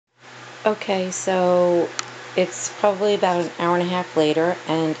Okay, so it's probably about an hour and a half later,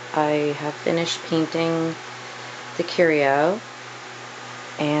 and I have finished painting the Curio.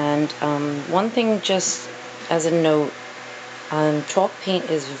 And one thing, just as a note, chalk paint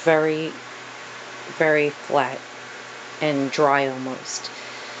is very, very flat and dry almost.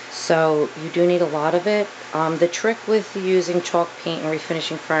 So you do need a lot of it. The trick with using chalk paint and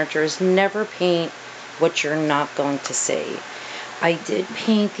refinishing furniture is never paint what you're not going to see. I did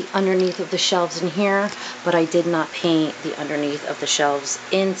paint the underneath of the shelves in here, but I did not paint the underneath of the shelves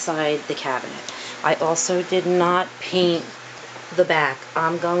inside the cabinet. I also did not paint the back.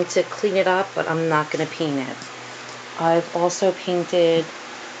 I'm going to clean it up, but I'm not going to paint it. I've also painted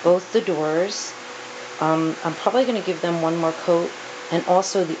both the doors. I'm probably going to give them one more coat, and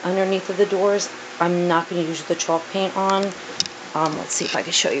also the underneath of the doors I'm not going to use the chalk paint on. Let's see if I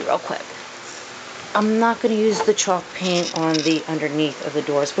can show you real quick. I'm not going to use the chalk paint on the underneath of the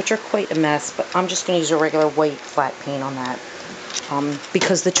doors, which are quite a mess, but I'm just going to use a regular white flat paint on that,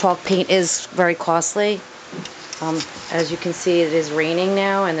 because the chalk paint is very costly. As you can see, it is raining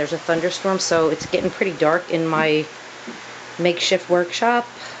now and there's a thunderstorm, so it's getting pretty dark in my makeshift workshop,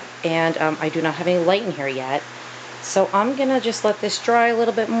 and I do not have any light in here yet. So I'm gonna just let this dry a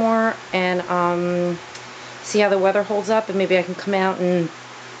little bit more and see how the weather holds up, and maybe I can come out and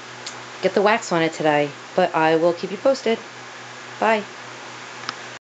get the wax on it today. But I will keep you posted. Bye.